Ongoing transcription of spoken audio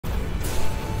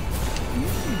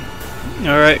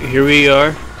Alright, here we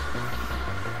are.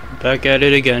 Back at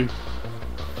it again.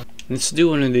 Let's do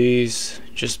one of these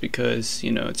just because,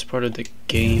 you know, it's part of the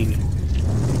game.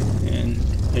 And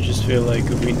I just feel like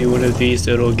if we do one of these,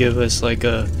 it'll give us like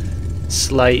a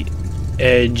slight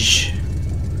edge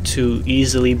to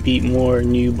easily beat more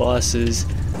new bosses.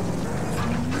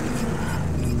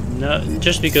 Not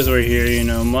just because we're here, you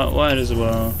know, might as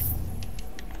well.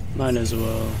 Might as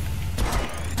well.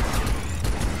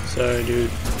 Sorry,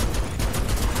 dude.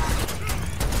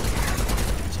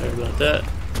 Sorry about that.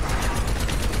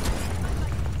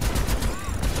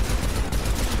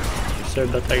 Sorry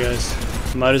about that, guys.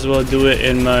 Might as well do it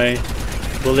in my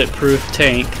bulletproof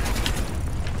tank.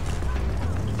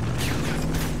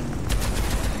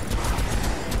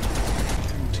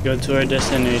 To go to our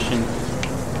destination.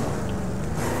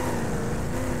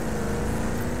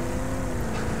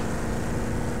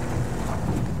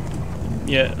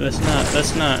 Yeah, let's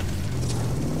not.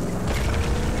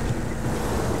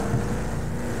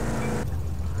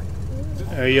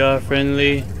 Are y'all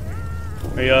friendly?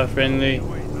 Are y'all friendly?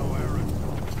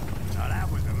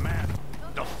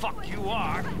 The fuck you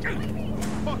are?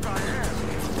 Fuck I am.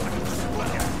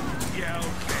 Yeah,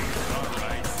 okay,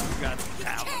 alright. You got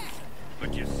talent.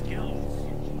 But your skills.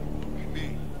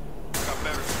 Me. I got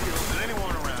better skills than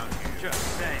anyone around here. Just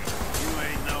saying, you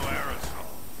ain't no aerosol.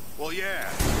 Well,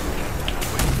 yeah.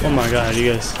 Oh my god,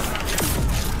 you guys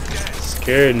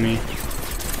scared me.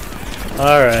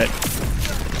 Alright.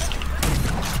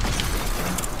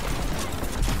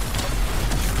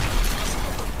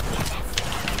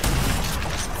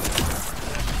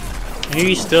 Are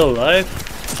you still alive?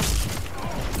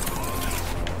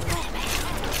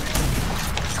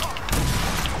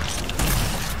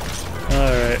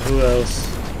 Alright, who else?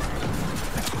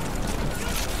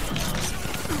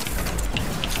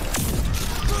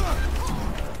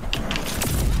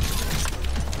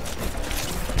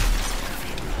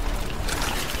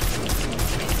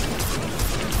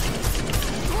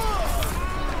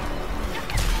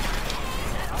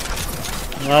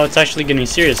 Wow, it's actually getting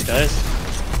serious, guys.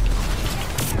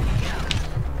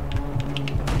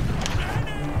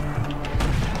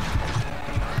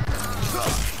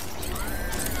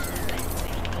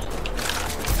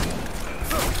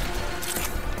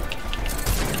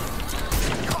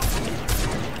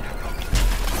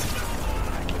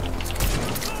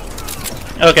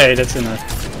 Okay, that's enough.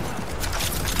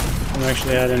 I'm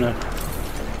actually had enough.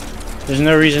 There's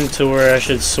no reason to where I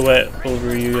should sweat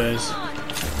over you guys.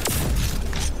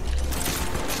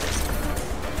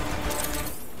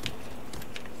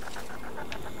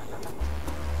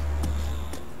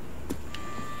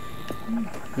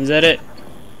 Is that it?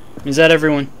 Is that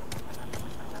everyone?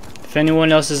 If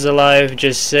anyone else is alive,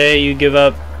 just say you give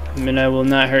up and I will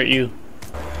not hurt you.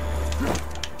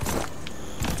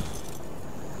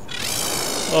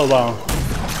 Oh wow.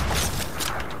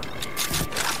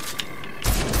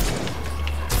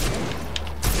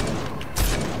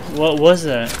 What was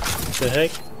that? The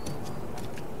heck?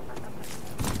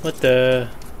 What the?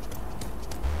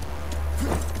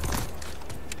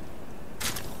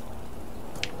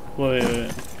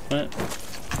 Wait. What?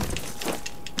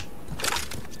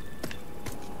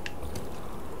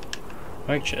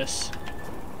 Mark chest.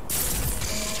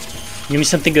 Give me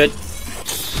something good.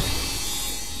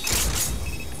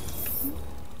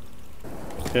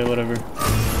 Okay, whatever.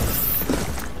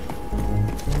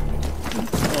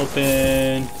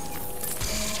 Open.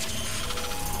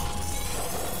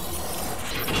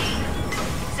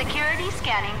 Security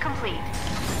scanning complete.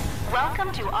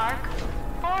 Welcome to ARC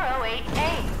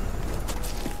 408A.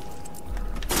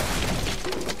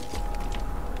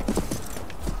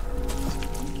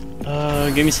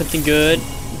 Give me something good.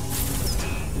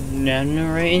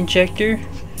 Nanorite injector.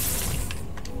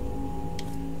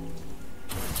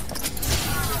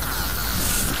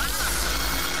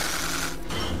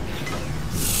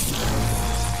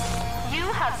 You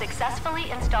have successfully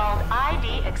installed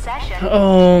ID accession.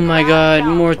 Oh my god,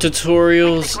 more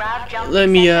tutorials. Let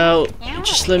me out.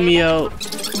 Just let me out.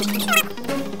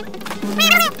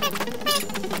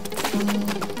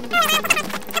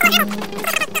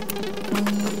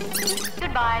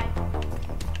 Goodbye.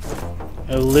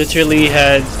 I literally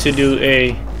had to do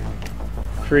a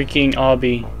freaking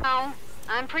obby. Oh,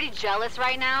 I'm pretty jealous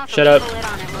right now. So Shut up. pull it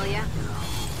on it, will ya?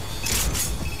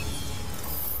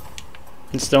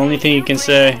 It's the only thing you can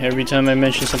say every time I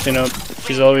mention something up.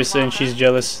 She's always saying she's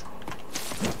jealous.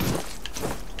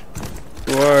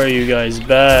 Who are you guys?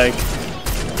 Back.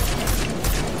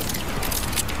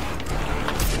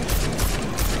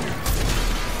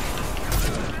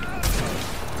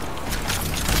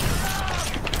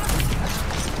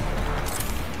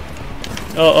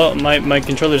 Oh, my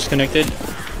controller's connected.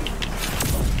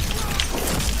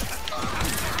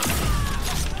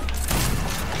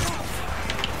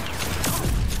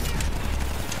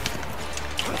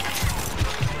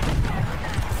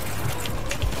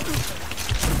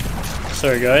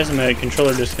 Sorry guys, my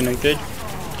controller disconnected.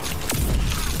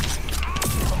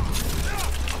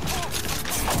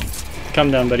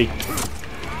 Calm down, buddy.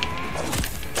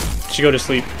 Should go to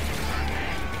sleep.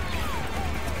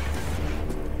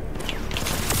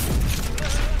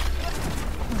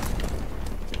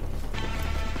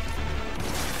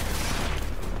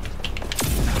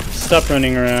 Stop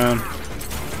running around.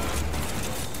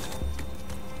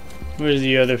 Where's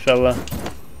the other fella?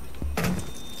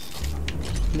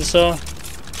 This all?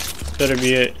 Better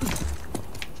be it.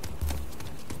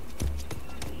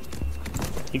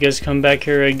 You guys come back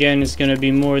here again, it's gonna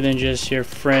be more than just your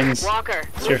friends. Walker,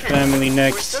 It's your family we're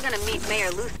next. still gonna meet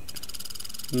Mayor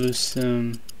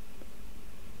Lusum.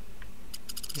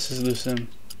 This is Lusum.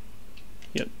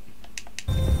 Yep.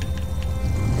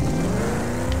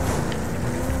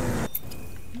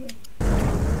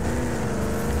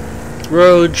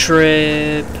 Road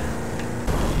trip.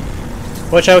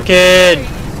 Watch out, kid.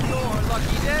 Your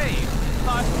lucky day.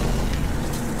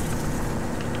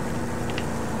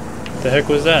 The heck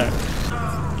was that?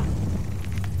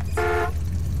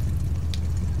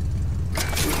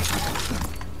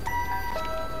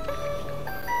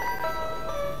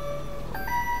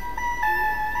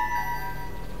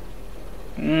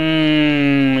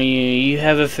 You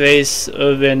have a face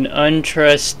of an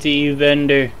untrusty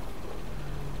vendor.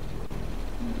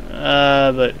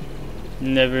 But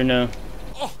never know.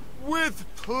 Oh, with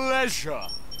pleasure.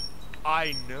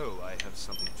 I know I have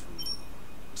something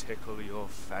to tickle your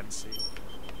fancy.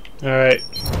 Alright.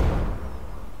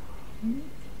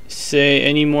 Say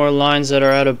any more lines that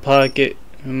are out of pocket,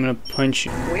 I'm gonna punch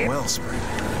you. Wellspring.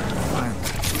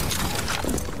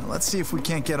 Finally. Now let's see if we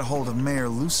can't get a hold of Mayor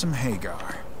Lusum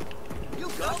Hagar. You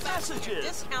got messages.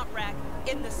 Discount rack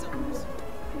in the sewers.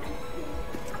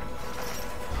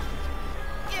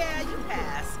 Yeah, you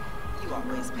pass. You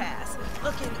always pass.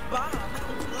 Looking bomb.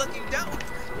 Looking dope.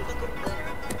 Looking good.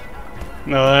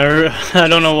 No, I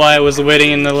don't know why I was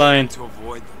waiting in the line. To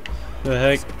avoid them. The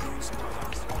heck?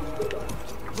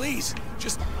 Please,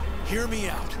 just hear me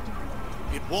out.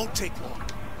 It won't take long.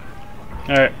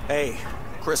 Alright. Hey,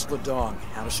 Chris Ledong,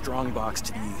 out of Strongbox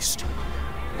to the east.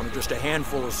 One of just a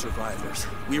handful of survivors.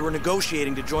 We were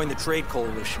negotiating to join the Trade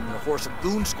Coalition when a force of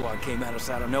goon squad came at us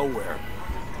out of nowhere.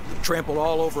 Trampled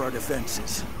all over our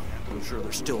defenses. I'm sure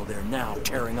they're still there now,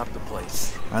 tearing up the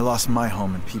place. I lost my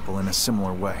home and people in a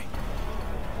similar way.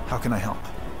 How can I help?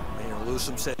 Mayor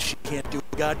Lusum says she can't do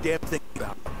a goddamn thing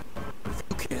about it. If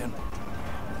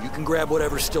you can grab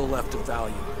whatever's still left of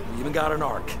value. We even got an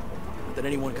arc. Not that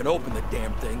anyone can open the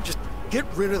damn thing. Just get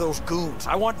rid of those goons.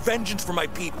 I want vengeance for my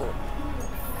people.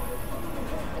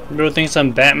 Bro thinks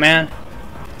I'm Batman?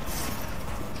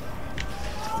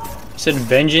 You said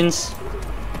vengeance?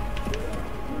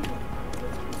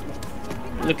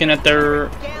 Looking at their...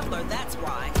 Gambler, that's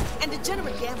why. And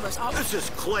degenerate gamblers all... This is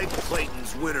Clegg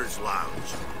Clayton's Winner's Lounge.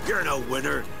 You're no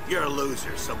winner, you're a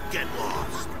loser, so get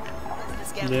lost.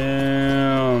 This gambler.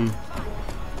 Damn.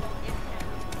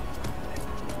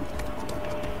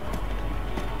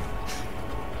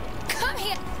 Come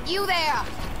here, you there!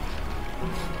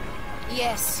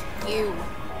 Yes, you,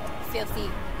 filthy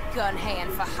gun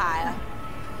hand for hire.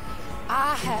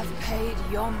 I have paid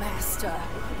your master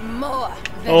more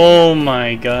than Oh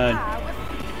my god. I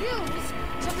refuse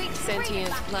to be Sentient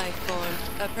life form.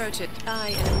 Approach it. I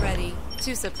am ready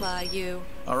to supply you.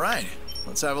 All right,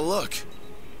 let's have a look.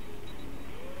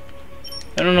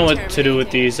 I don't know what to do with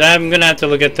these. I'm gonna have to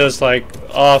look at those like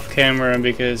off camera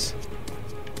because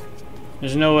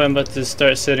there's no way I'm about to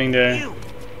start sitting there. You,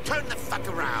 turn the fuck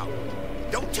around.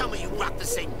 Don't tell me you rock the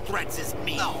same threads as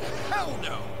me. No, hell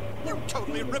no. You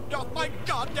totally ripped off my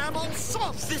goddamn old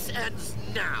song. This ends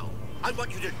now. I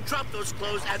want you to drop those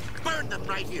clothes and burn them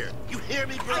right here. You hear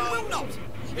me, bro? I will not.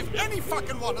 If any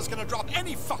fucking one is gonna drop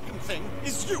any fucking thing,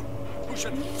 is you. Who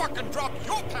should fucking drop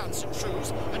your pants and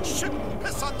shoes and shit and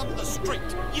piss on them in the street.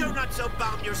 You're not so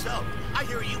bound yourself. I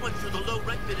hear you went through the low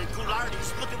rent bid at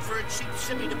Coulardi's looking for a cheap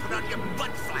shimmy to put on your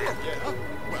butt flap. Yeah?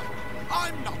 Well,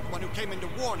 I'm not the one who came into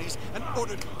Warnie's and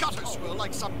ordered gutter swill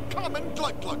like some common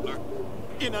glug-glugler.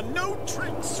 In a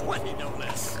no-trick sweaty, no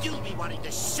less. You'll be wanting to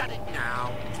shut it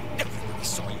now. Everybody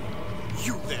saw you.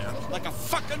 You there, like a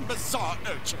fucking bizarre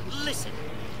urchin. Listen,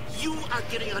 you are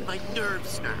getting on my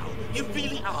nerves now. You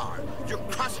really are. You're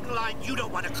crossing the line you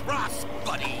don't want to cross,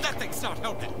 buddy. That thing's not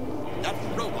helping. That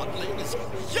robot lane is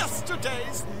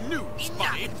yesterday's news,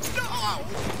 buddy. No!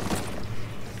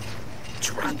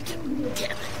 dropped him.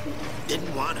 Damn it.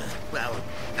 Didn't wanna. Well,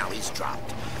 now he's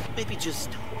dropped. Maybe just...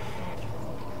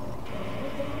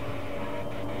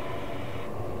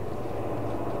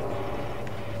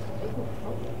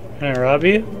 Can I rob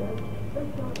you?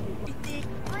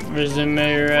 Where's the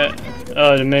mayor at?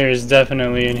 Oh, the mayor is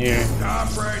definitely in here.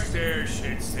 Stop right there,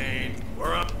 shit stain.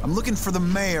 We're up. I'm looking for the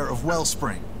mayor of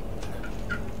Wellspring.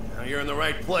 Now you're in the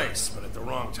right place, but at the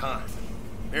wrong time.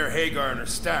 Mayor Hagar and her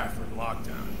staff are in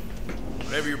lockdown.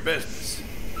 Whatever your business,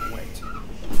 wait.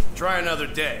 Try another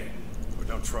day, or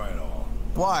don't try at all.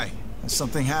 Why? Has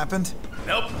something happened?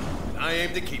 Nope. I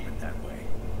aim to keep it that way.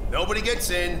 Nobody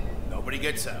gets in, nobody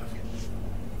gets out.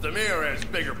 The mayor has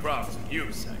bigger problems than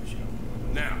you, Sancho.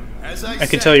 Now, as I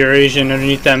can tell you're Asian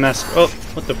underneath that mask. Oh,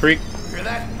 what the freak? Hear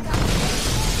that?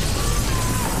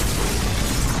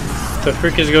 What the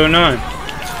freak is going on?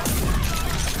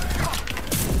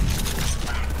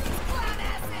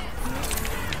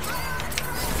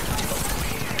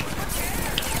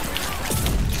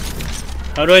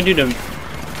 How do I do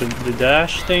the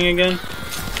dash thing again?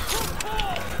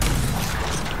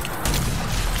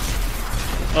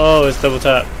 Oh, it's double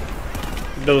tap.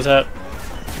 Double tap.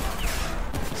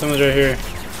 Someone's right here.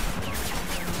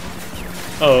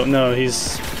 Oh no,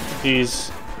 he's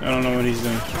I don't know what he's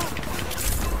doing.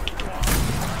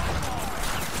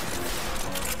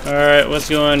 Alright, what's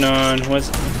going on? What's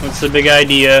the big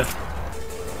idea?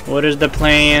 What is the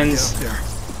plans? Get up there.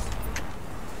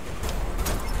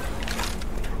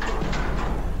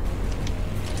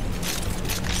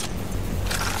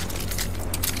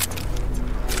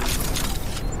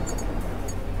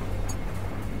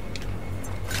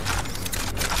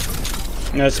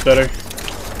 That's better.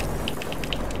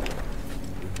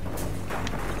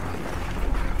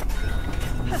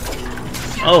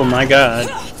 Oh my god.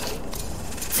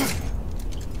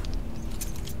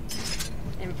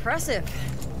 Impressive.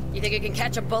 You think you can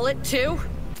catch a bullet too?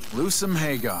 Lusum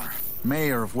Hagar,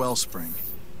 mayor of Wellspring.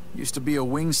 Used to be a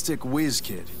wingstick whiz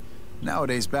kid.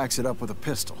 Nowadays backs it up with a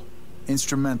pistol.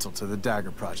 Instrumental to the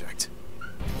Dagger Project.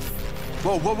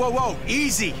 Whoa, whoa, whoa, whoa!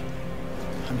 Easy!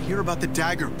 I'm here about the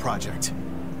Dagger Project.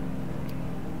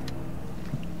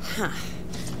 Huh.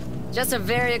 Just a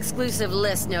very exclusive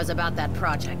list knows about that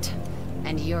project.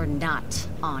 And you're not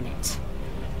on it.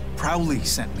 Prowley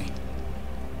sent me.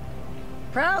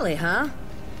 Prowley, huh?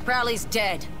 Prowley's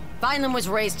dead. Vineland was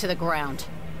razed to the ground.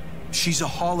 She's a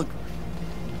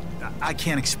I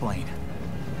can't explain.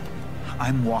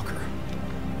 I'm Walker,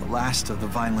 the last of the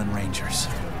Vineland Rangers.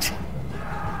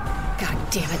 God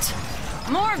damn it.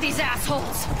 More of these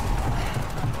assholes!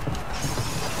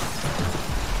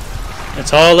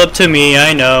 It's all up to me,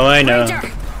 I know. Ranger,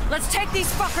 let's take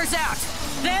these fuckers out.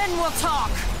 Then we'll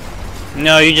talk.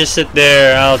 No, you just sit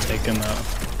there, I'll take them out.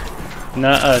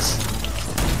 Not us.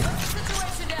 What's the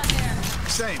situation down there?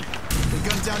 Same. They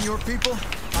gunned down your people,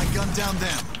 I gunned down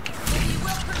them. Maybe you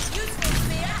will prove useful to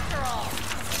me after all.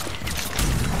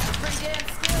 Pretty damn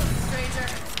skilled, stranger.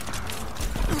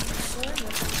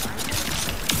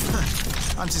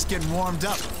 I'm just getting warmed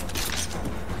up.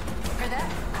 Hear that?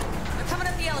 They're coming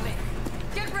up the elevator.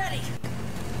 Get ready.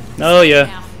 Oh yeah.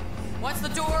 Now, once the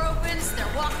door opens,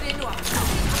 they're walking into a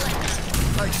fucking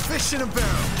blender. Like fish in a barrel.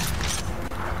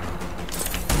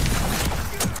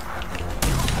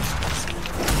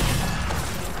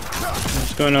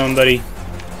 What's going on, buddy?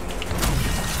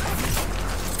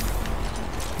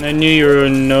 I knew you were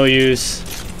no use.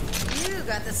 You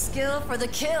got the skill for the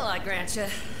kill, I grant you.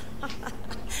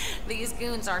 These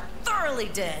goons are thoroughly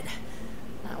dead.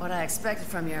 Not what I expected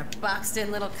from your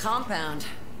boxed-in little compound.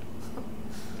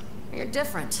 You're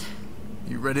different.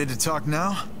 You ready to talk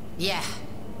now? Yeah.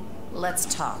 Let's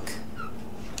talk.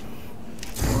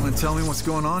 You want to tell me what's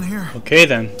going on here? Okay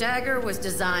then. Dagger was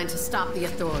designed to stop the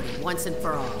Authority once and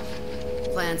for all.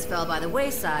 Plans fell by the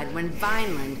wayside when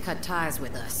Vineland cut ties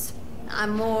with us.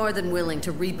 I'm more than willing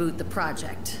to reboot the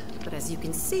project, but as you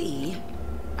can see,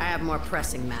 I have more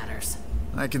pressing matters.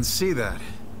 I can see that.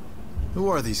 Who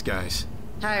are these guys?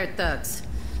 Hired thugs.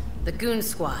 The Goon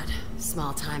Squad.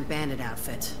 Small-time bandit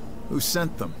outfit. Who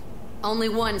sent them? Only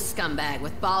one scumbag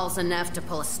with balls enough to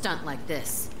pull a stunt like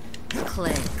this.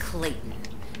 Clay Clayton.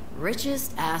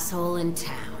 Richest asshole in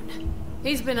town.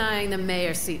 He's been eyeing the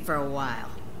mayor's seat for a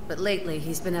while, but lately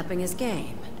he's been upping his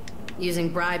game.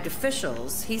 Using bribed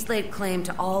officials, he's laid claim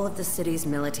to all of the city's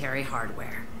military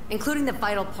hardware, including the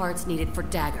vital parts needed for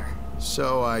Dagger.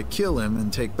 So I kill him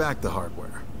and take back the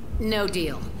hardware. No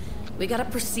deal. We gotta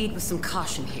proceed with some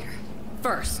caution here.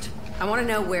 First, I want to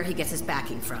know where he gets his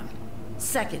backing from.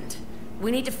 Second,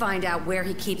 we need to find out where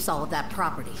he keeps all of that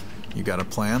property. You got a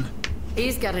plan?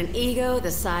 He's got an ego the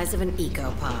size of an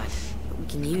ecopod, but we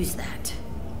can use that.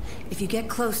 If you get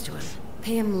close to him,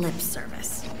 pay him lip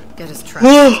service. Get his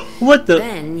trust. What the?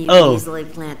 Then you can easily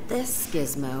plant this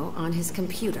gizmo on his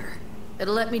computer.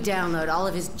 It'll let me download all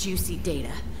of his juicy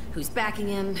data. Who's backing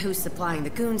him, who's supplying the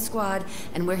goon squad,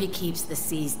 and where he keeps the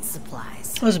seized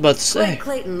supplies. I was about to say. Craig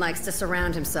Clayton likes to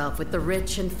surround himself with the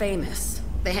rich and famous.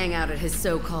 They hang out at his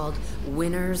so-called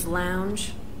Winner's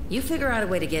Lounge. You figure out a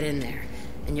way to get in there,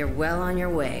 and you're well on your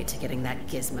way to getting that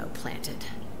gizmo planted.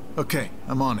 Okay,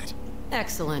 I'm on it.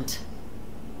 Excellent.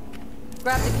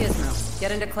 Grab the gizmo,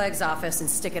 get into Clegg's office, and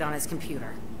stick it on his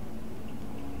computer.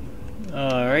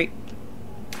 Alright.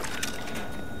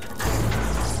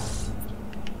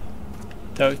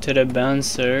 Talk to the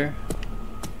bouncer.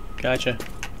 Gotcha.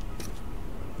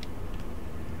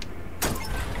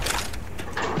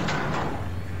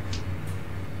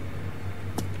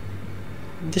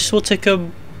 This will take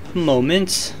a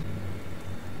moment.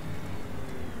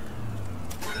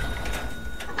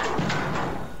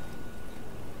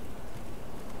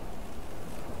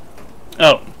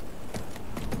 Oh.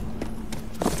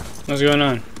 What's going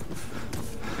on?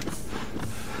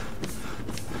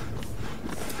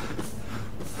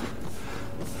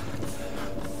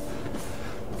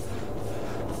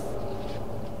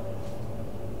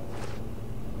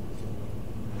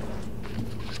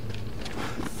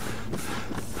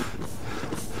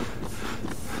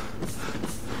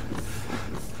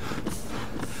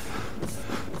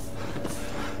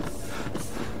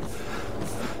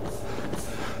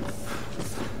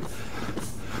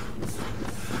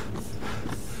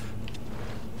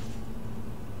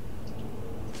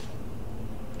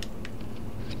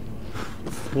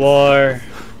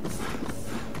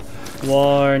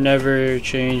 War never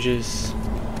changes.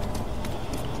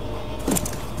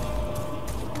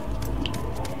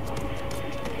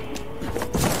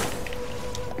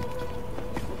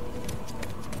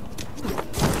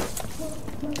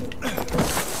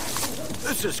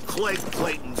 This is Craig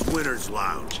Clayton's Winner's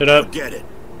Lounge. Shut up. Forget it.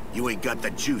 You ain't got the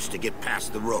juice to get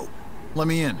past the rope. Let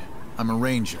me in. I'm a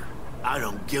ranger. I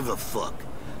don't give a fuck.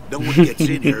 No one gets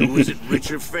in here who isn't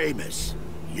rich or famous.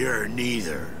 You're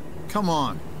neither. Come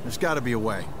on. There's got to be a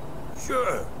way.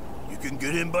 Sure. You can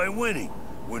get in by winning.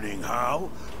 Winning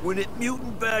how? Win at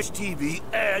Mutant Bash TV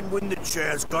and win the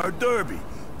Chance Car Derby.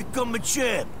 Become a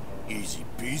champ. Easy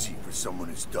peasy for someone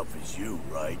as tough as you,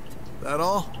 right? That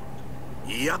all?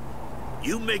 Yep.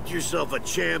 You make yourself a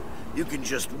champ, you can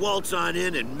just waltz on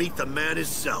in and meet the man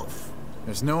himself.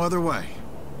 There's no other way.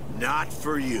 Not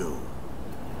for you.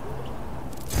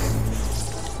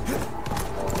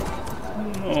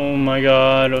 Oh my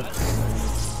god.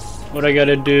 What I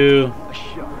gotta do?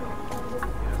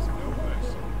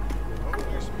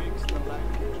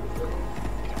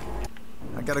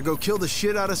 I gotta go kill the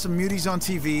shit out of some muties on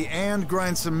TV and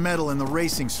grind some metal in the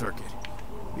racing circuit.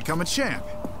 Become a champ.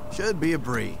 Should be a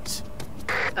breeze.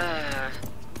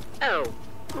 Oh,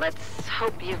 let's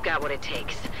hope you've got what it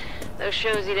takes. Those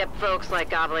shows eat up folks like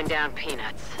gobbling down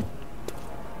peanuts.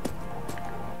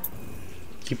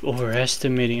 Keep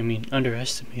underestimating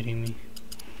me.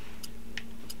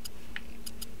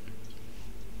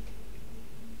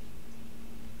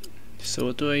 So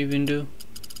what do I even do?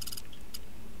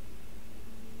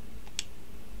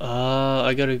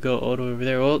 I gotta go all the way over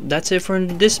there. Well, that's it for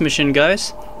this mission,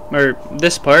 guys. Or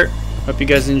this part. Hope you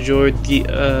guys enjoyed the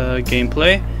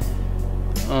gameplay.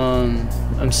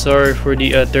 I'm sorry for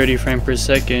the 30 frames per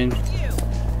second.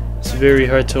 It's very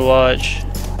hard to watch.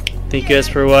 Thank you guys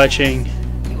for watching,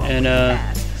 and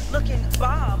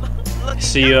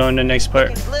see you on the next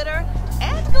part.